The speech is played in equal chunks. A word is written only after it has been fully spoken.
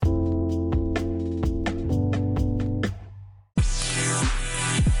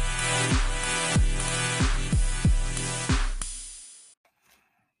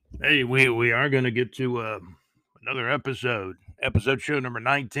Hey, we are going to get to another episode show number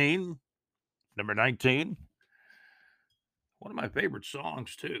 19. Number 19. One of my favorite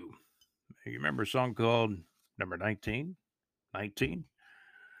songs, too. You remember a song called Number 19? 19?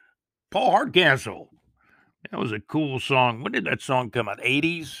 Paul Hardcastle. That was a cool song. When did that song come out?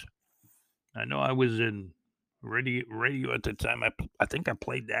 80s? I know I was in radio at the time. I think I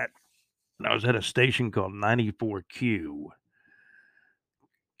played that when I was at a station called 94Q.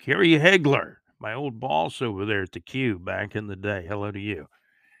 Kerry Hegler, my old boss over there at the Q back in the day. Hello to you.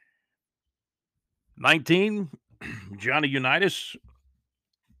 19, Johnny Unitas.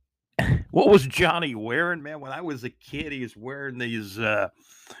 What was Johnny wearing, man? When I was a kid, he was wearing these the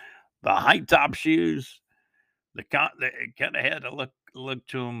high top shoes. It kind of had to look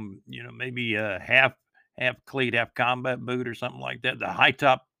to him, maybe half cleat, half combat boot or something like that. The high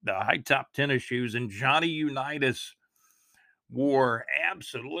top tennis shoes, and Johnny Unitas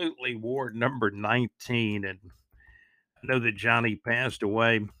absolutely wore number 19. And I know that Johnny passed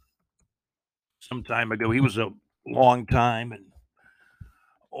away some time ago. He was a long time and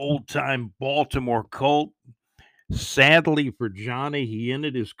old time Baltimore Colt. Sadly for Johnny, he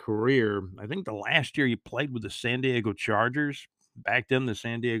ended his career. I think the last year he played with the San Diego Chargers, back then the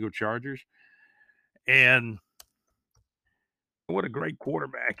San Diego Chargers. And what a great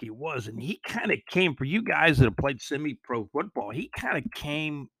quarterback he was. And he kind of came, for you guys that have played semi pro football, he kind of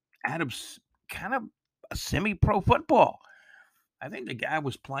came out of kind of a semi pro football. I think the guy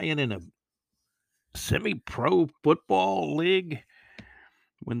was playing in a semi pro football league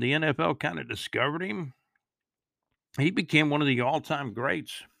when the NFL kind of discovered him. He became one of the all-time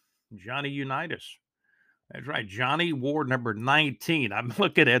greats, Johnny Unitas. That's right. Johnny wore number 19. I'm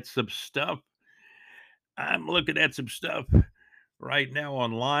looking at some stuff. Right now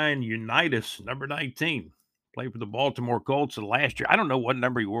online. Unitas, number 19. Played for the Baltimore Colts last year. I don't know what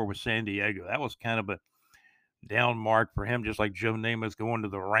number he wore with San Diego. That was kind of a down mark for him, just like Joe Namath going to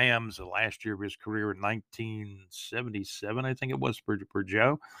the Rams the last year of his career in 1977, I think it was for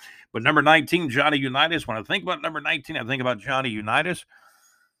Joe. But number 19, Johnny Unitas. When I think about number 19, I think about Johnny Unitas.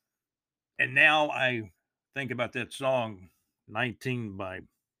 And now I think about that song, 19 by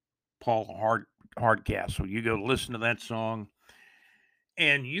Paul Hardcastle. You go listen to that song,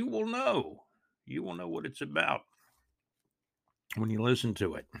 and you will know what it's about when you listen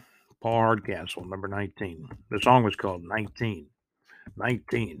to it. Paul Hardcastle, number 19. The song was called 19.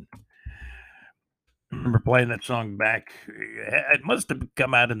 19. I remember playing that song back. It must have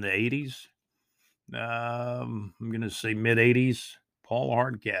come out in the 80s. I'm going to say mid 80s. Paul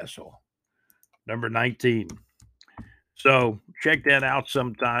Hardcastle, number 19. So check that out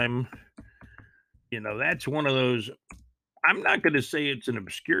sometime. That's one of those. I'm not going to say it's an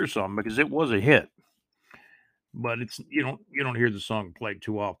obscure song because it was a hit, but it's you don't hear the song played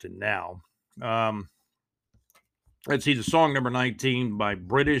too often now. Let's see, the song number 19 by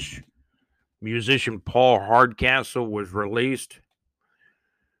British musician Paul Hardcastle was released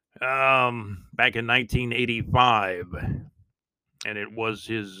back in 1985, and it was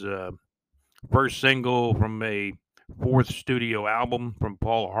his first single from a fourth studio album from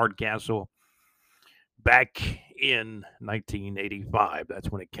Paul Hardcastle back in 1985. That's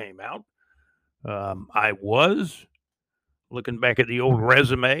when it came out. I was looking back at the old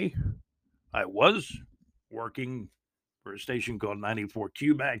resume. I was working for a station called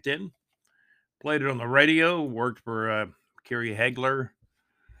 94Q back then. Played it on the radio, worked for Kerry Hegler,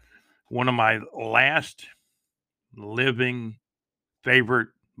 one of my last living favorite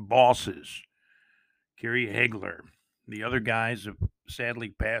bosses, Kerry Hegler. The other guys have sadly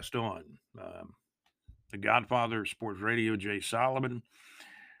passed on. The godfather of sports radio, Jay Solomon,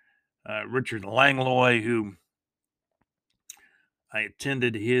 Richard Langlois, who I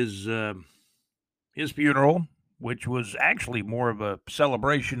attended his funeral, which was actually more of a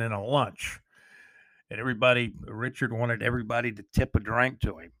celebration than a lunch. And Richard wanted everybody to tip a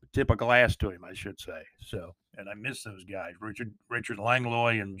glass to him, I should say. So, and I miss those guys. Richard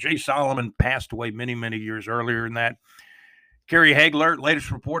Langlois and Jay Solomon passed away many, many years earlier than that. Kerry Hegler,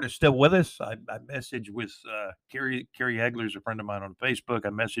 latest report, is still with us. I messaged with Kerry. Kerry Hegler is a friend of mine on Facebook. I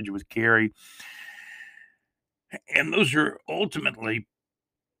messaged with Kerry. And those are ultimately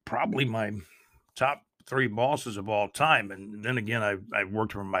probably my top three bosses of all time. And then again, I've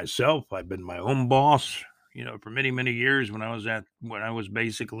worked for myself. I've been my own boss, for many, many years when I was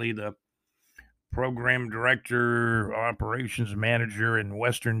basically the program director, operations manager in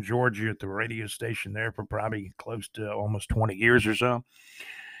Western Georgia at the radio station there for probably close to almost 20 years or so.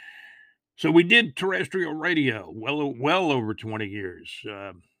 So we did terrestrial radio well over 20 years.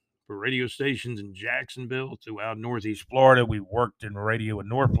 for radio stations in Jacksonville throughout Northeast Florida. We worked in radio in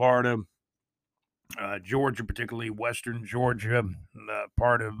North Florida, Georgia, particularly Western Georgia,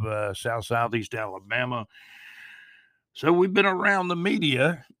 part of Southeast Alabama. So we've been around the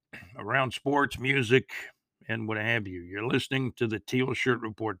media, around sports, music, and what have you. You're listening to the Teal Shirt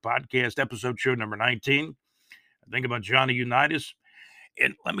Report podcast, episode show number 19. I think about Johnny Unitas.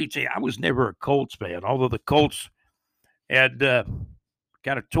 And let me tell you, I was never a Colts fan, although the Colts had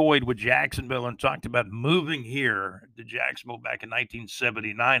kind of toyed with Jacksonville and talked about moving here to Jacksonville back in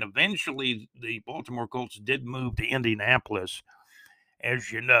 1979. Eventually, the Baltimore Colts did move to Indianapolis,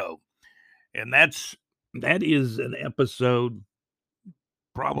 as you know. And that is an episode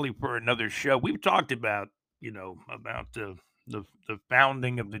probably for another show. We've talked about, about the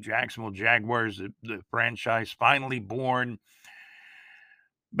founding of the Jacksonville Jaguars, the franchise finally born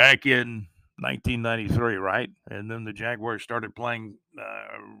back in 1993, right? And then the Jaguars started playing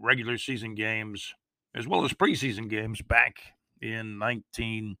regular season games as well as preseason games back in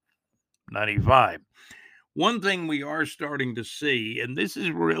 1995. One thing we are starting to see, and this is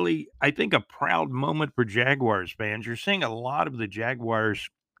really, I think, a proud moment for Jaguars fans. You're seeing a lot of the Jaguars'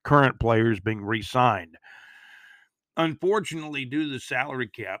 current players being re-signed. Unfortunately, due to the salary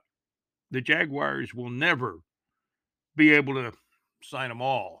cap, the Jaguars will never be able to sign them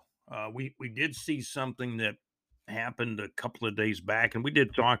all. We did see something that happened a couple of days back, and we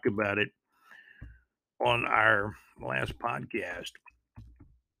did talk about it on our last podcast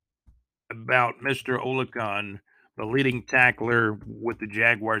about Mr. Olakon, the leading tackler with the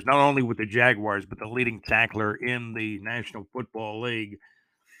Jaguars, not only with the Jaguars, but the leading tackler in the National Football League,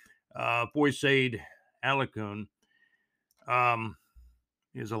 Foyesade Alakun.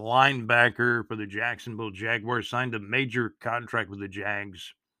 Is a linebacker for the Jacksonville Jaguars, signed a major contract with the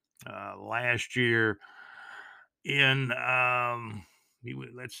Jags last year. He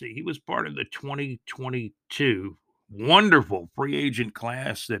was part of the 2022 wonderful free agent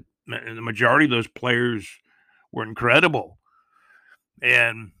class that the majority of those players were incredible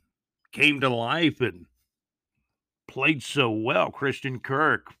and came to life and played so well. Christian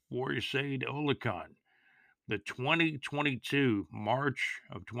Kirk, Foyesade Olakon. The 2022 March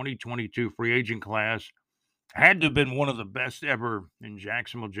of 2022 free agent class had to have been one of the best ever in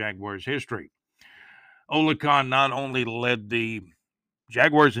Jacksonville Jaguars history. Olakon not only led the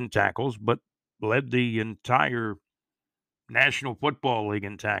Jaguars in tackles, but led the entire National Football League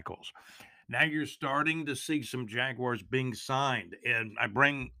in tackles. Now you're starting to see some Jaguars being signed, and I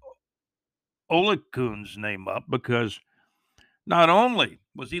bring Olakun's name up because not only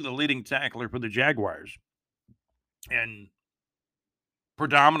was he the leading tackler for the Jaguars, and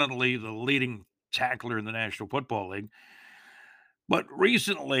predominantly the leading tackler in the National Football League. But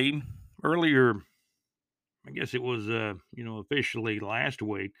recently, earlier, I guess it was, officially last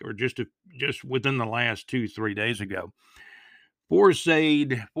week or just within the last 2-3 days ago,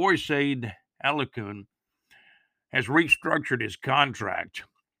 Foyesade Alakun has restructured his contract,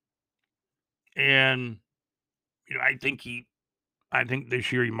 and I think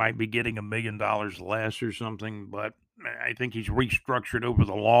this year he might be getting $1 million less or something, but I think he's restructured over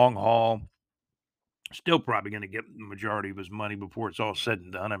the long haul. Still probably going to get the majority of his money before it's all said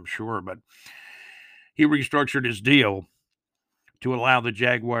and done, I'm sure. But he restructured his deal to allow the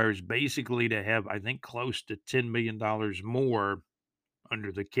Jaguars basically to have, I think, close to $10 million more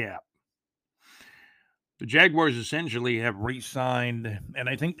under the cap. The Jaguars essentially have re-signed, and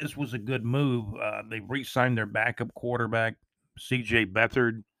I think this was a good move. They've re-signed their backup quarterback, C.J.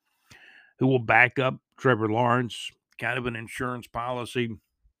 Beathard, who will back up Trevor Lawrence, kind of an insurance policy.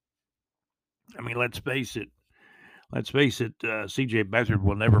 I mean, let's face it. C.J. Beathard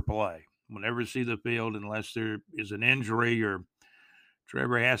will never play. Will never see the field unless there is an injury or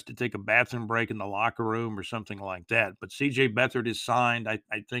Trevor has to take a bathroom break in the locker room or something like that. But C.J. Beathard is signed, I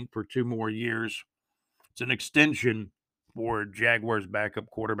think, for 2 more years. It's an extension for Jaguars backup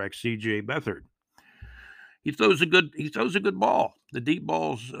quarterback C.J. Beathard. He throws a good ball. The deep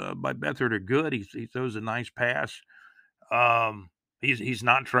balls by Beathard are good. He throws a nice pass. He's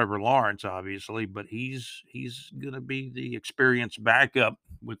not Trevor Lawrence, obviously, but he's going to be the experienced backup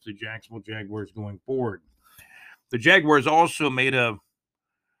with the Jacksonville Jaguars going forward. The Jaguars also made a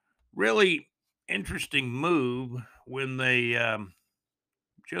really interesting move when they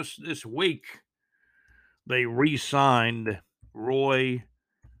just this week they re-signed Roy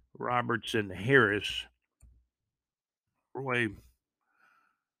Robertson Harris. Roy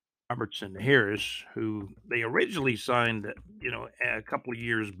Robertson Harris, who they originally signed, a couple of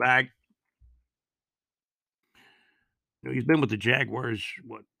years back. He's been with the Jaguars,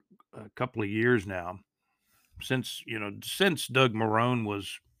 a couple of years now, since Doug Marrone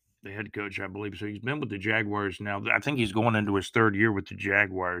was the head coach, I believe. So he's been with the Jaguars now. I think he's going into his third year with the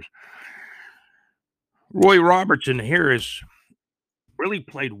Jaguars. Roy Robertson Harris really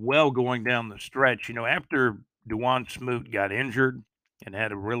played well going down the stretch. After Dewan Smoot got injured and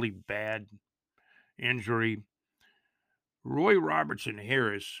had a really bad injury, Roy Robertson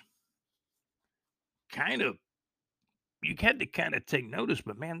Harris kind of, you had to kind of take notice,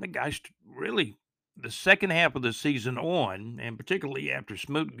 but man, the guy's really, the second half of the season on, and particularly after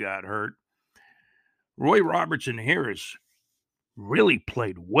Smoot got hurt, Roy Robertson Harris really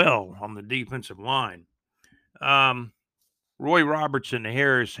played well on the defensive line. Um, Roy Robertson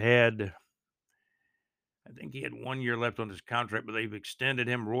Harris had, I think he had 1 year left on his contract, but they've extended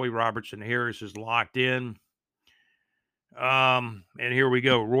him. Roy Robertson Harris is locked in. And here we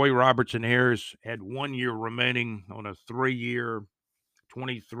go. Roy Robertson Harris had 1 year remaining on a 3-year,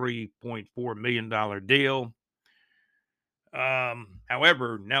 $23.4 million deal.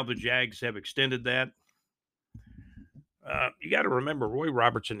 However, now the Jags have extended that. You got to remember, Roy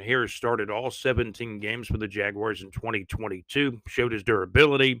Robertson Harris started all 17 games for the Jaguars in 2022, showed his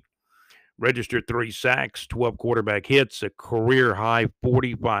durability, registered 3 sacks, 12 quarterback hits, a career high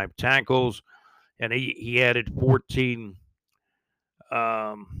 45 tackles, and he added 14.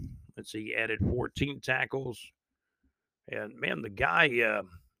 He added 14 tackles. And man, the guy,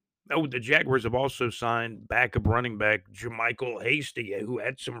 the Jaguars have also signed backup running back JaMycal Hasty, who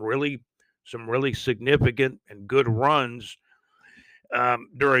had some really significant and good runs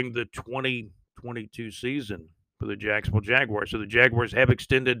during the 2022 season for the Jacksonville Jaguars. So the Jaguars have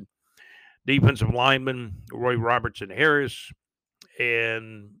extended defensive lineman Roy Robertson Harris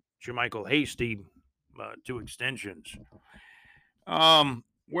and JaMycal Hasty 2 extensions.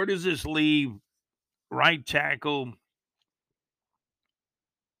 Where does this leave right tackle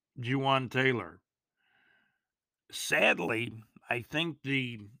Juwan Taylor? Sadly, I think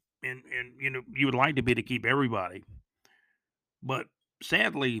and you would like to be to keep everybody, but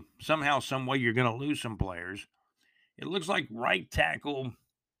sadly, somehow, some way, you're going to lose some players. It looks like right tackle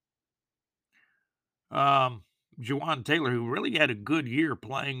Juwan Taylor, who really had a good year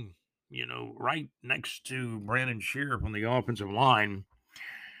playing, right next to Brandon Sheriff on the offensive line.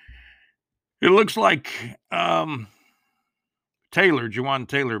 It looks like Juwan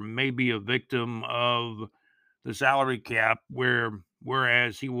Taylor may be a victim of the salary cap,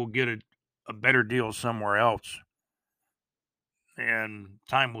 whereas he will get a better deal somewhere else. And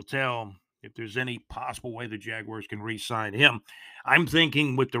time will tell if there's any possible way the Jaguars can re-sign him. I'm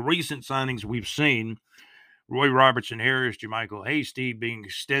thinking with the recent signings we've seen, Roy Robertson Harris, JaMycal Hasty being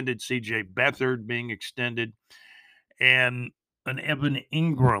extended, CJ Beathard being extended, and an Evan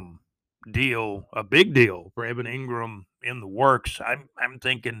Ingram deal, a big deal for Evan Ingram in the works. I'm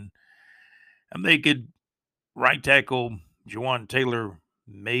thinking they could right tackle Juwan Taylor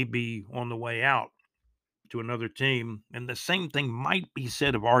may be on the way out to another team, and the same thing might be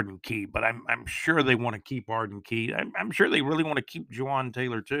said of Arden Key. But I'm sure they want to keep Arden Key. I'm sure they really want to keep Juwan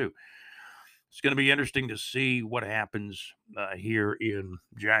Taylor too. It's going to be interesting to see what happens here in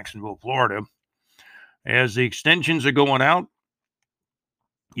Jacksonville, Florida, as the extensions are going out.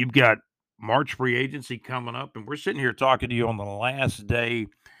 You've got March free agency coming up, and we're sitting here talking to you on the last day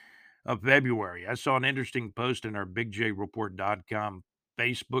of February. I saw an interesting post in our BigJReport.com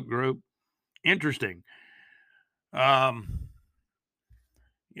Facebook group. Interesting.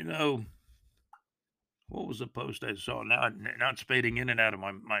 What was the post I saw? Now, not spading in and out of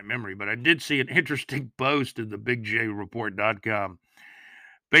my memory, but I did see an interesting post in the BigJReport.com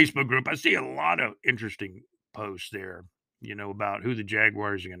Facebook group. I see a lot of interesting posts there, about who the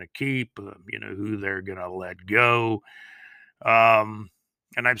Jaguars are going to keep, who they're going to let go. And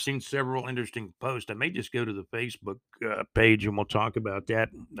I've seen several interesting posts. I may just go to the Facebook page and we'll talk about that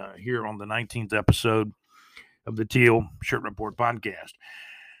here on the 19th episode of the Teal Shirt Report podcast.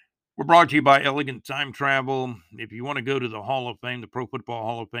 We're brought to you by Elegant Time Travel. If you want to go to the Hall of Fame, the Pro Football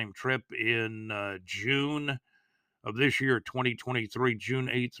Hall of Fame trip in June of this year, 2023, June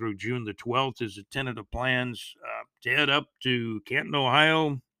 8th through June the 12th is the tentative plans to head up to Canton,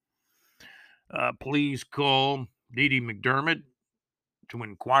 Ohio. Please call Dee Dee McDermott to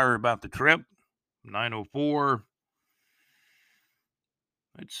inquire about the trip, 904.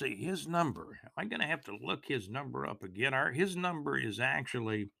 Let's see, his number. Am I going to have to look his number up again? His number is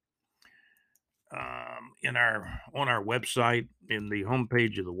actually on our website, in the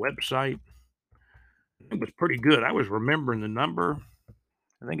homepage of the website. It was pretty good. I was remembering the number.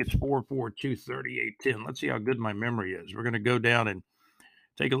 I think it's 442-3810. Let's see how good my memory is. We're going to go down and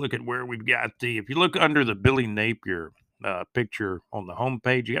take a look at where we've got if you look under the Billy Napier picture on the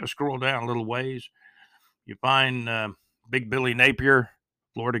homepage, you got to scroll down a little ways. You find Big Billy Napier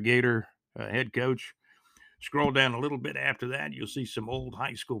Florida Gator head coach. Scroll down a little bit after that, you'll see some old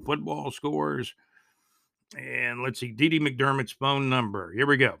high school football scores. And let's see, Dee McDermott's phone number. Here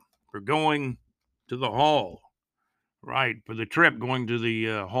we go. We're going to the Hall, right? For the trip, going to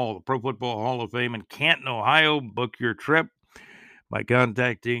the Hall, the Pro Football Hall of Fame in Canton, Ohio. Book your trip by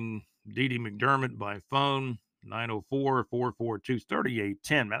contacting Dee McDermott by phone,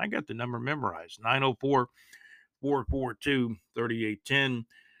 904-442-3810. Man, I got the number memorized, 904-442-3810.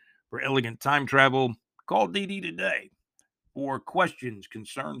 For elegant time travel, call Dee today. For questions,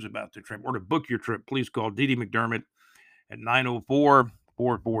 concerns about the trip, or to book your trip, please call Dee McDermott at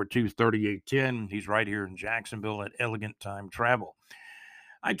 904-442-3810. He's right here in Jacksonville at Elegant Time Travel.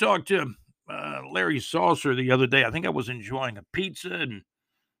 I talked to Larry Saucer the other day. I think I was enjoying a pizza, and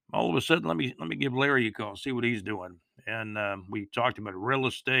all of a sudden, let me give Larry a call, see what he's doing. And we talked about real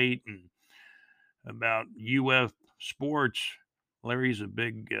estate and about UF sports. Larry's a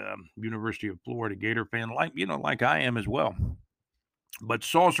big University of Florida Gator fan, like I am as well. But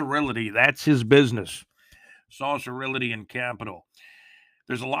Saucer Realty, that's his business. Saucer Realty and Capital.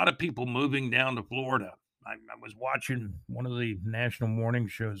 There's a lot of people moving down to Florida. I was watching one of the national morning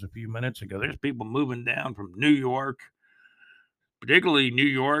shows a few minutes ago. There's people moving down from New York, particularly New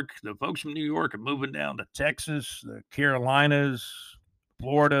York. The folks from New York are moving down to Texas, the Carolinas,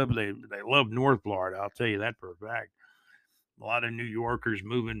 Florida. They love North Florida. I'll tell you that for a fact. A lot of New Yorkers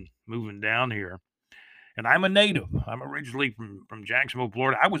moving down here. And I'm a native. I'm originally from Jacksonville,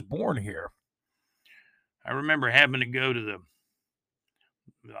 Florida. I was born here. I remember having to go to the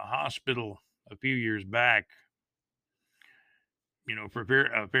hospital a few years back, for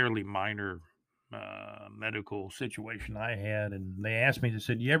a fairly minor medical situation I had. And they asked me, they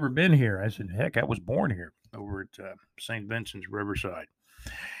said, "You ever been here?" I said, "Heck, I was born here over at St. Vincent's Riverside."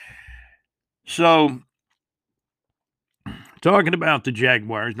 So, talking about the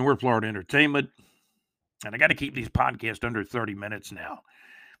Jaguars, North Florida Entertainment, and I got to keep these podcasts under 30 minutes now.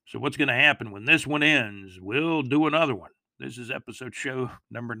 So what's going to happen when this one ends? We'll do another one. This is episode show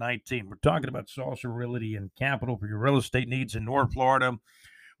number 19. We're talking about Saucer Realty and Capital for your real estate needs in North Florida,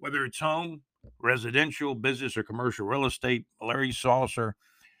 whether it's home, residential, business, or commercial real estate. Larry Saucer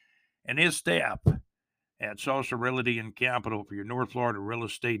and his staff at Saucer Realty and Capital for your North Florida real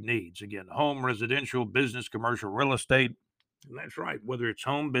estate needs. Again, home, residential, business, commercial real estate. And that's right, whether it's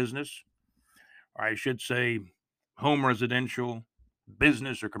home, business, or I should say home, residential,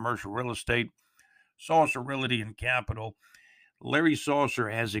 business, or commercial real estate, Saucer Realty and Capital. Larry Saucer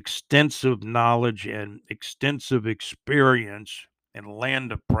has extensive knowledge and extensive experience in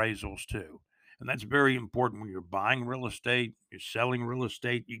land appraisals too. And that's very important when you're buying real estate, you're selling real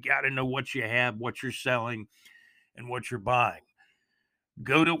estate. You got to know what you have, what you're selling, and what you're buying.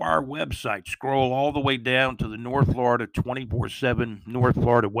 Go to our website, scroll all the way down to the North Florida 24/7 North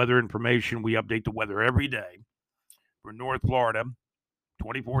Florida weather information. We update the weather every day for North Florida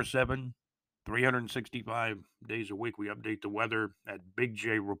 24/7, 365 days a week. We update the weather at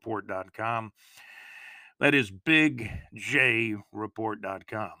bigjreport.com. That is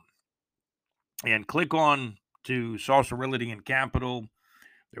bigjreport.com. And click on to Saucer Realty and Capital,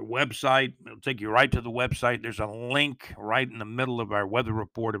 their website. It'll take you right to the website. There's a link right in the middle of our weather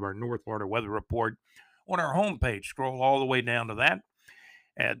report, of our North Florida weather report on our homepage. Scroll all the way down to that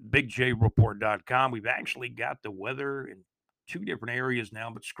at bigjreport.com. We've actually got the weather in two different areas now,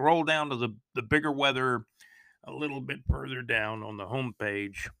 but scroll down to the bigger weather a little bit further down on the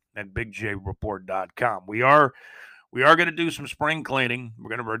homepage at bigjreport.com. We are going to do some spring cleaning. We're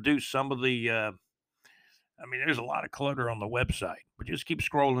going to reduce some of the there's a lot of clutter on the website, but just keep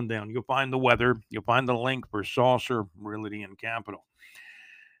scrolling down. You'll find the weather. You'll find the link for Saucer Realty and Capital.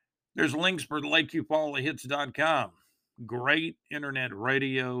 There's links for LakeUfallahits.com. Great internet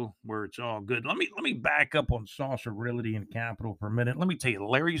radio where it's all good. Let me back up on Saucer Realty and Capital for a minute. Let me tell you,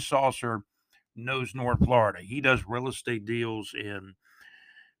 Larry Saucer knows North Florida. He does real estate deals in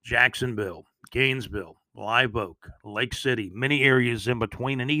Jacksonville, Gainesville, Live Oak, Lake City, many areas in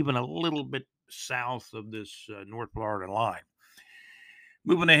between, and even a little bit south of this North Florida line.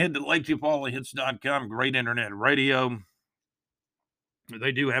 Moving ahead to LakeUfallahits.com, great internet radio.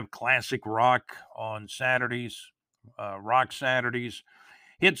 They do have classic rock on Saturdays, rock Saturdays,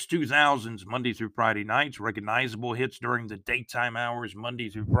 hits 2000s Monday through Friday nights, recognizable hits during the daytime hours Monday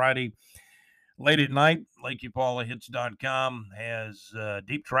through Friday. Late at night, LakeUfallahits.com has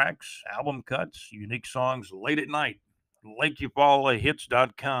deep tracks, album cuts, unique songs late at night.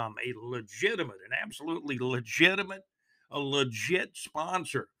 LakeUfallahits.com, a legitimate, an absolutely legitimate, a legit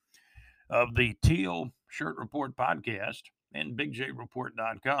sponsor of the Teal Shirt Report podcast and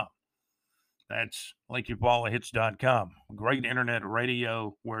BigJReport.com. That's LakeUpalaHits.com. Great internet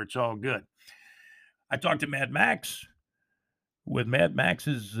radio where it's all good. I talked to Mad Max with Mad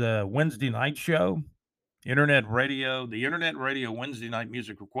Max's Wednesday night show, internet radio, the internet radio Wednesday night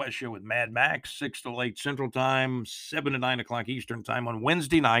music request show with Mad Max, 6 to 8 Central Time, 7 to 9 o'clock Eastern Time on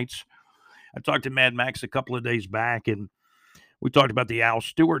Wednesday nights. I talked to Mad Max a couple of days back, and we talked about the Al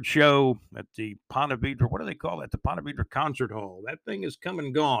Stewart show at the Ponte Vedra. What do they call that? The Ponte Vedra Concert Hall. That thing is come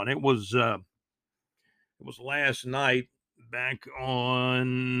and gone. It was last night, back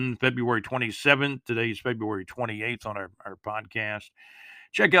on February 27th. Today's February 28th on our podcast.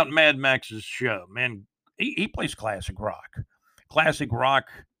 Check out Mad Max's show. Man, he plays classic rock. Classic rock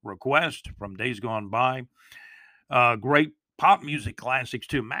request from days gone by. Great pop music classics,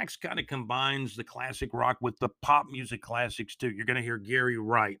 too. Max kind of combines the classic rock with the pop music classics, too. You're going to hear Gary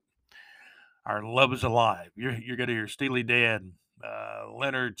Wright, Our Love is Alive. You're going to hear Steely Dan,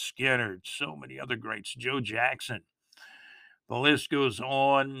 Leonard Skinner, so many other greats, Joe Jackson. The list goes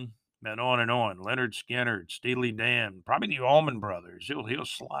on and on and on. Leonard Skinner, Steely Dan, probably the Allman Brothers. He'll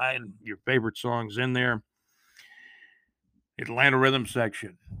slide your favorite songs in there. Atlanta Rhythm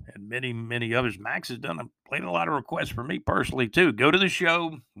Section, and many, many others. Max has played a lot of requests for me personally, too. Go to the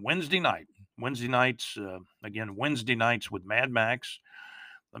show Wednesday night. Wednesday nights, Wednesday nights with Mad Max.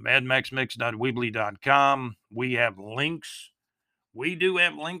 The madmaxmix.weebly.com. We have links. We do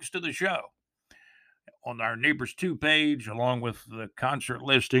have links to the show. On our Neighbors 2 page, along with the concert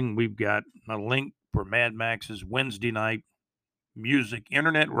listing, we've got a link for Mad Max's Wednesday night music,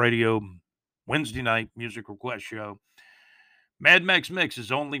 internet radio, Wednesday night music request show. Mad Max Mix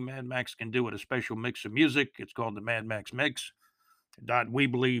is only Mad Max can do it, a special mix of music. It's called the Mad Max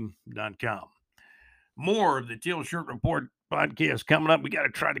Mix.weebly.com. More of the Teal Shirt Report podcast coming up. We got to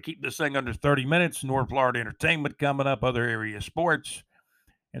try to keep this thing under 30 minutes. North Florida Entertainment coming up, other area sports,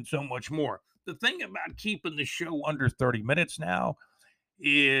 and so much more. The thing about keeping the show under 30 minutes now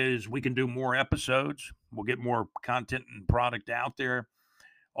is we can do more episodes. We'll get more content and product out there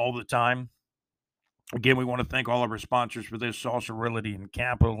all the time. Again, we want to thank all of our sponsors for this. Salsa Realty and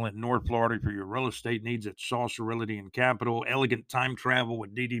Capital in North Florida for your real estate needs at Salsa Realty and Capital. Elegant Time Travel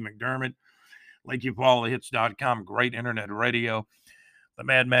with D.D. McDermott. LakeUpalaHits.com. Great internet radio. The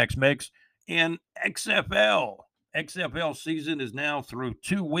Mad Max Mix. And XFL. XFL season is now through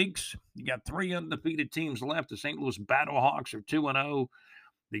 2 weeks. You got 3 undefeated teams left. The St. Louis Battlehawks are 2-0.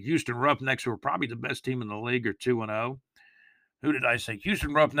 The Houston Roughnecks, who are probably the best team in the league, are 2-0. Who did I say?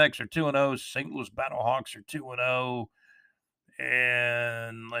 Houston Roughnecks are 2-0. St. Louis Battlehawks are 2-0.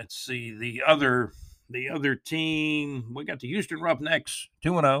 And let's see, the other team, we got the Houston Roughnecks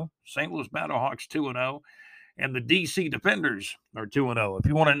 2-0, St. Louis Battlehawks 2-0, and the DC Defenders are 2-0. If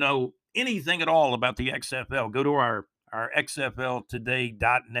you want to know anything at all about the XFL, go to our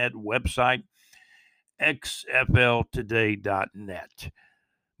xfltoday.net website, xfltoday.net.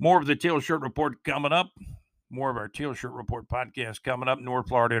 More of the Teal Shirt Report coming up. More of our Teal Shirt Report podcast coming up. North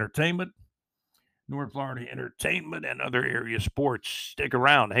Florida Entertainment, and other area sports. Stick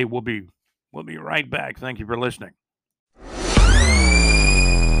around. Hey, we'll be right back. Thank you for listening.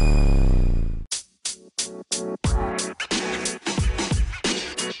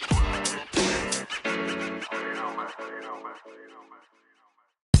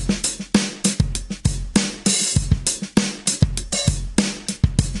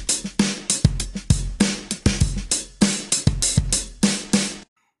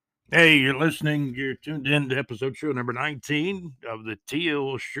 Hey, you're tuned in to episode show number 19 of the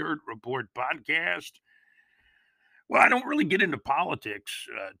Teal Shirt Report podcast. Well, I don't really get into politics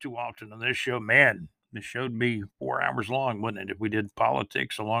too often on this show. Man, this show would be 4 hours long, wouldn't it, if we did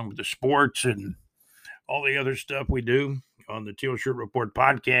politics along with the sports and all the other stuff we do on the Teal Shirt Report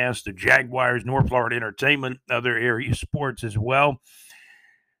podcast, the Jaguars, North Florida Entertainment, other area sports as well.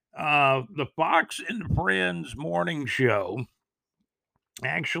 The Fox and Friends morning show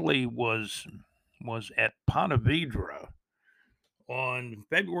actually was at Ponte Vedra on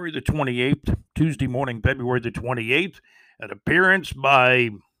February the 28th, Tuesday morning, February the 28th, an appearance by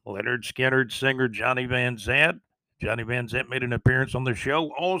Leonard Skinner singer Johnny Van Zant. Johnny Van Zant made an appearance on the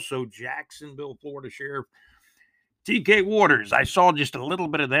show. Also, Jacksonville, Florida Sheriff TK Waters. I saw just a little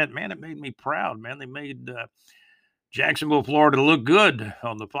bit of that. Man, it made me proud, man. They made Jacksonville, Florida look good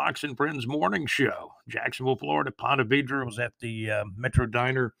on the Fox and Friends morning show. Jacksonville, Florida, Ponte Vedra was at the Metro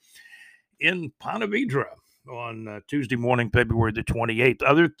Diner in Ponte Vedra on Tuesday morning, February the 28th.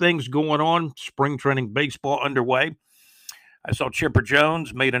 Other things going on, spring training baseball underway. I saw Chipper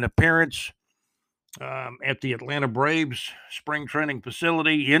Jones made an appearance at the Atlanta Braves spring training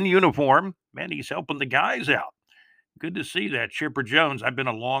facility in uniform. Man, he's helping the guys out. Good to see that. Chipper Jones. I've been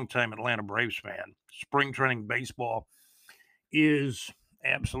a long time Atlanta Braves fan. Spring training baseball is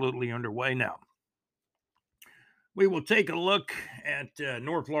absolutely underway now. We will take a look at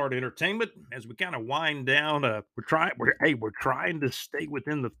North Florida entertainment as we kind of wind down. We're trying to stay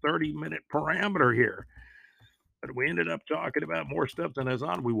within the 30-minute parameter here, but we ended up talking about more stuff than I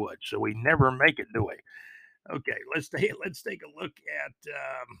thought we would, so we never make it, do we? Okay, let's take a look at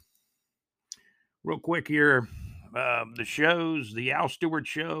real quick here. The shows, the Al Stewart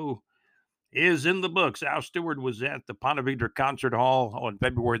show is in the books. Al Stewart was at the Ponte Vedra Concert Hall on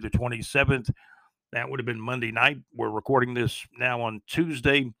February the 27th. That would have been Monday night. We're recording this now on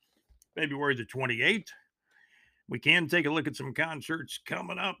Tuesday, February the 28th. We can take a look at some concerts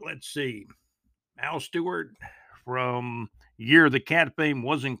coming up. Let's see. Al Stewart from Year of the Cat fame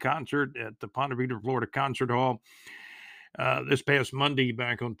was in concert at the Ponte Vedra, Florida Concert Hall this past Monday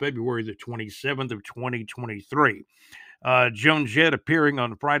back on February the 27th of 2023. Joan Jett appearing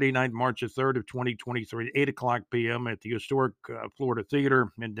on Friday night, March the 3rd of 2023, 8 o'clock p.m. at the historic Florida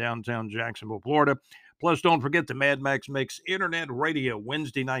Theater in downtown Jacksonville, Florida. Plus, don't forget the Mad Max Mix Internet Radio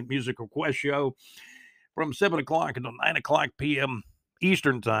Wednesday night music request show from 7 o'clock until 9 o'clock p.m.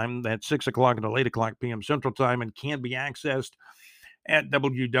 Eastern Time. That's 6 o'clock until 8 o'clock p.m. Central Time, and can be accessed at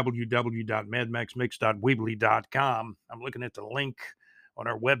www.madmaxmix.weebly.com. I'm looking at the link on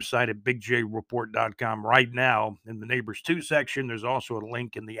our website at bigjreport.com right now in the Neighbors 2 section. There's also a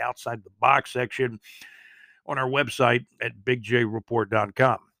link in the Outside the Box section on our website at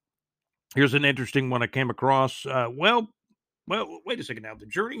bigjreport.com. Here's an interesting one I came across. Well, wait a second now. The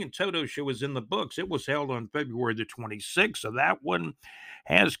Journey and Toto show is in the books. It was held on February the 26th, so that one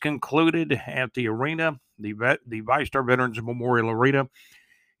has concluded at the arena, the VyStar Veterans Memorial Arena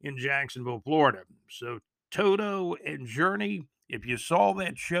in Jacksonville, Florida. So Toto and Journey, if you saw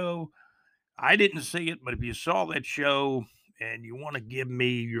that show, I didn't see it, but if you saw that show and you want to give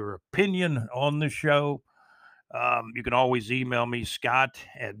me your opinion on the show, you can always email me, Scott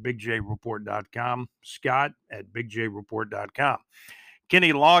at bigjreport.com, Scott at bigjreport.com.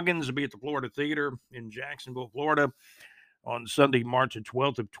 Kenny Loggins will be at the Florida Theater in Jacksonville, Florida on Sunday, March the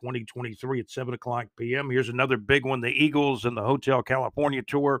 12th of 2023 at 7 o'clock p.m. Here's another big one. The Eagles and the Hotel California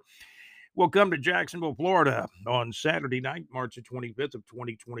tour will come to Jacksonville, Florida on Saturday night, March the 25th of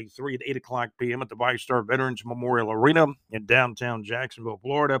 2023 at 8 o'clock p.m. at the VyStar Veterans Memorial Arena in downtown Jacksonville,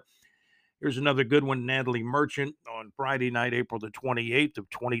 Florida. Here's another good one, Natalie Merchant, on Friday night, April the 28th of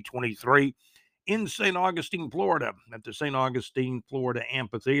 2023 in St. Augustine, Florida, at the St. Augustine, Florida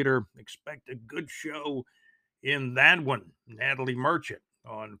Amphitheater. Expect a good show in that one, Natalie Merchant,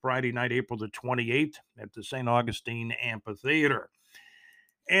 on Friday night, April the 28th at the St. Augustine Amphitheater.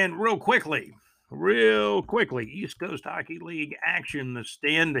 And real quickly, East Coast Hockey League action, the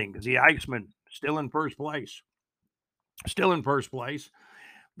standings, the Icemen still in first place.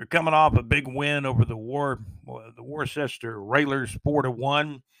 They're coming off a big win over the Worcester Railers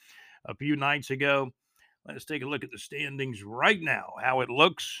 4-1 a few nights ago. Let's take a look at the standings right now, how it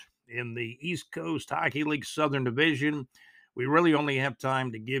looks in the East Coast Hockey League Southern Division. We really only have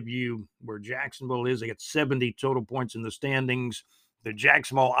time to give you where Jacksonville is. They got 70 total points in the standings. The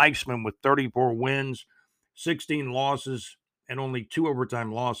Jacksonville Icemen with 34 wins, 16 losses, and only 2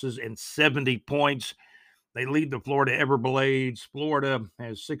 overtime losses, and 70 points. They lead the Florida Everblades. Florida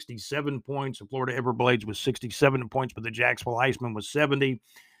has 67 points. The Florida Everblades with 67 points, but the Jacksonville Icemen with 70.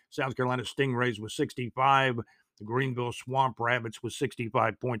 South Carolina Stingrays with 65. The Greenville Swamp Rabbits with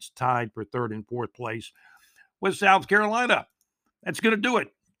 65 points, tied for third and fourth place with South Carolina. That's going to do it.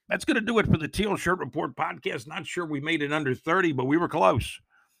 That's going to do it for the Teal Shirt Report podcast. Not sure we made it under 30, but we were close.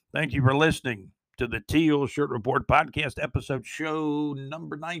 Thank you for listening to the Teal Shirt Report podcast, episode show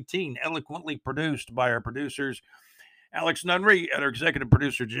number 19, eloquently produced by our producers, Alex Nunry, and our executive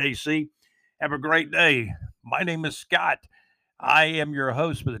producer, JC. Have a great day. My name is Scott. I am your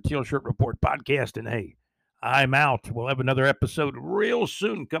host for the Teal Shirt Report podcast, and hey, I'm out. We'll have another episode real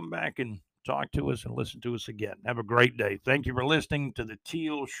soon. Come back and talk to us and listen to us again. Have a great day. Thank you for listening to the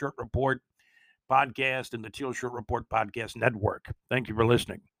Teal Shirt Report podcast and the Teal Shirt Report podcast network. Thank you for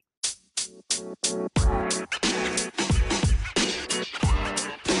listening.